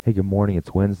Hey, good morning.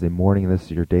 It's Wednesday morning, and this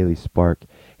is your Daily Spark.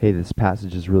 Hey, this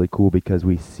passage is really cool because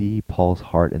we see Paul's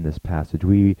heart in this passage.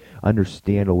 We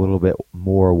understand a little bit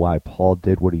more why Paul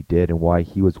did what he did and why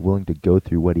he was willing to go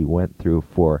through what he went through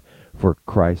for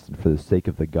Christ and for the sake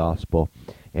of the gospel.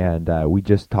 And we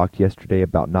just talked yesterday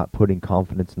about not putting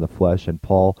confidence in the flesh, and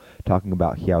Paul talking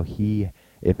about how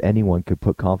if anyone could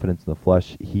put confidence in the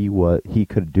flesh, he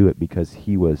could do it because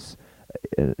he was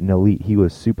an elite. He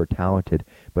was super talented.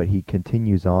 But he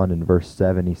continues on in verse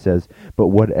 7. He says, "But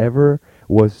whatever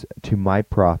was to my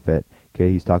profit," okay,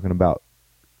 he's talking about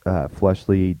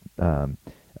fleshly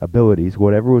abilities,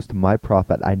 "whatever was to my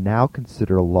profit, I now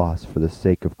consider a loss for the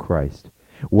sake of Christ.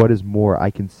 What is more,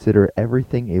 I consider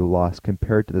everything a loss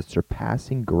compared to the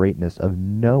surpassing greatness of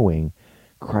knowing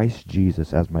Christ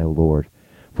Jesus as my Lord,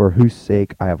 for whose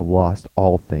sake I have lost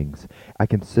all things. I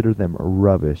consider them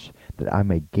rubbish, that I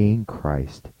may gain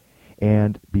Christ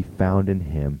and be found in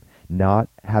him, not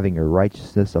having a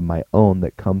righteousness of my own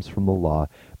that comes from the law,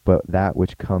 but that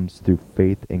which comes through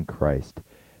faith in Christ,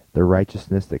 the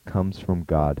righteousness that comes from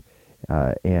God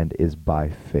and is by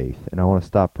faith." And I want to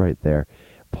stop right there.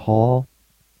 Paul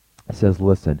says,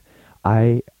 listen,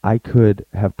 I could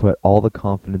have put all the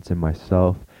confidence in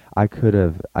myself. I could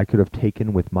have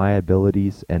taken with my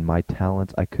abilities and my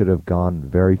talents, I could have gone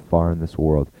very far in this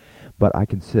world. But I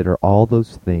consider all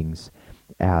those things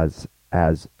as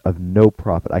of no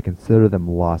profit. I consider them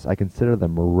loss. I consider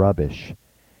them rubbish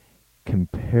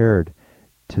compared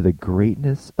to the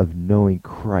greatness of knowing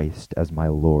Christ as my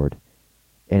Lord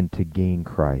and to gain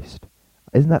Christ.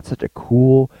 Isn't that such a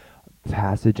cool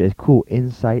passage, a cool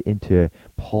insight into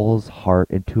Paul's heart,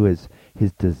 into his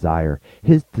desire?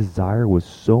 His desire was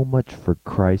so much for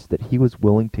Christ that he was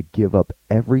willing to give up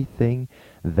everything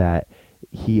that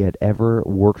he had ever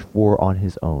worked for on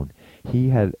his own. He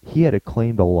had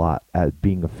acclaimed a lot as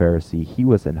being a Pharisee. He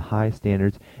was in high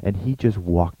standards, and he just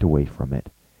walked away from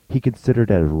it. He considered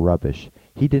it as rubbish.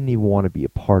 He didn't even want to be a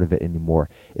part of it anymore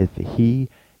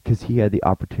because he had the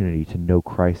opportunity to know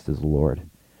Christ as Lord.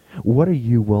 What are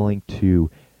you willing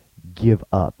to give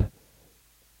up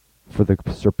for the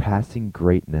surpassing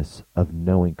greatness of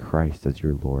knowing Christ as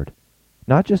your Lord?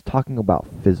 Not just talking about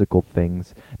physical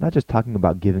things, not just talking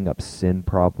about giving up sin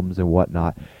problems and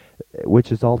whatnot, which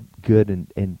is all good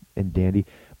and dandy,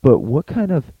 but what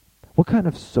kind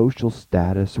of social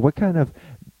status, what kind of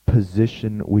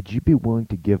position would you be willing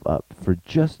to give up for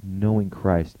just knowing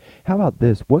Christ? How about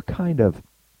this? What kind of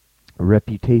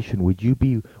reputation would you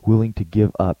be willing to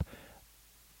give up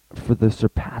for the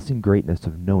surpassing greatness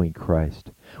of knowing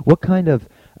Christ? What kind of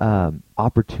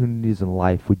opportunities in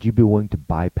life would you be willing to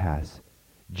bypass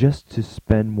just to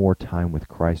spend more time with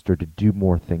Christ or to do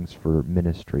more things for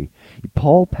ministry?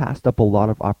 Paul passed up a lot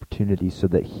of opportunities so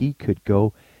that he could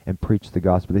go and preach the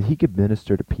gospel, that he could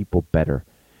minister to people better.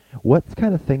 What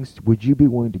kind of things would you be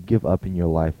willing to give up in your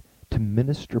life to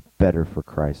minister better for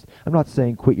Christ? I'm not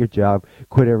saying quit your job,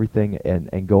 quit everything,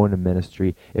 and go into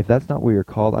ministry. If that's not where you're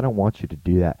called, I don't want you to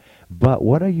do that. But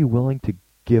what are you willing to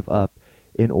give up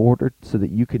in order so that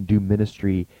you can do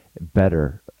ministry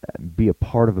better, be a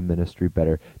part of a ministry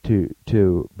better,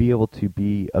 to be able to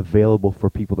be available for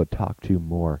people to talk to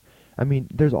more? I mean,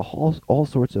 there's all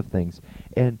sorts of things.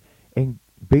 And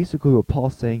basically what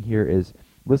Paul's saying here is,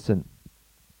 listen,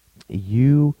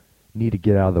 you need to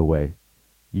get out of the way.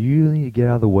 You need to get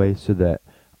out of the way so that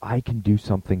I can do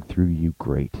something through you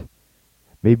great.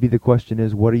 Maybe the question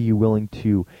is, what are you willing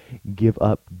to give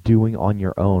up doing on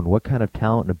your own? What kind of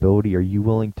talent and ability are you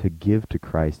willing to give to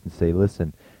Christ and say,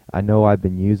 listen, I know I've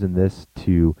been using this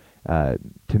to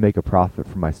make a profit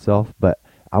for myself, but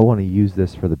I want to use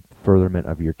this for the furtherment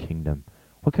of your kingdom.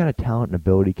 What kind of talent and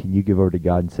ability can you give over to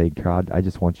God and say, God, I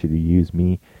just want you to use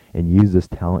me and use this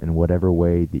talent in whatever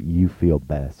way that you feel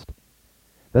best?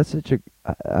 That's such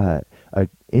a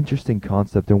interesting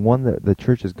concept, and one that the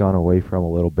church has gone away from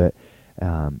a little bit,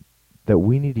 that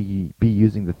we need to be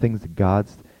using the things that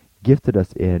God's gifted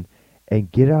us in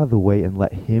and get out of the way and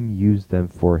let him use them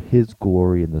for his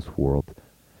glory in this world.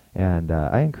 And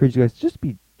I encourage you guys to just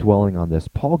be dwelling on this.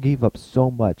 Paul gave up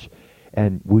so much,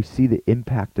 and we see the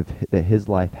impact that his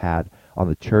life had on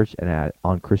the church and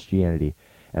on Christianity.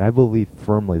 And I believe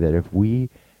firmly that if we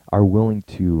are willing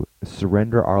to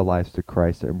surrender our lives to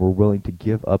Christ and we're willing to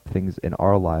give up things in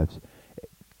our lives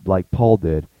like Paul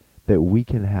did, that we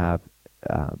can have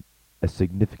a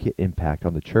significant impact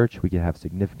on the church. We can have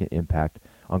significant impact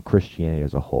on Christianity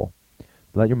as a whole.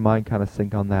 Let your mind kind of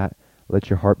sink on that. Let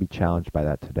your heart be challenged by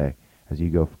that today as you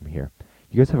go from here.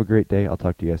 You guys have a great day. I'll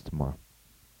talk to you guys tomorrow.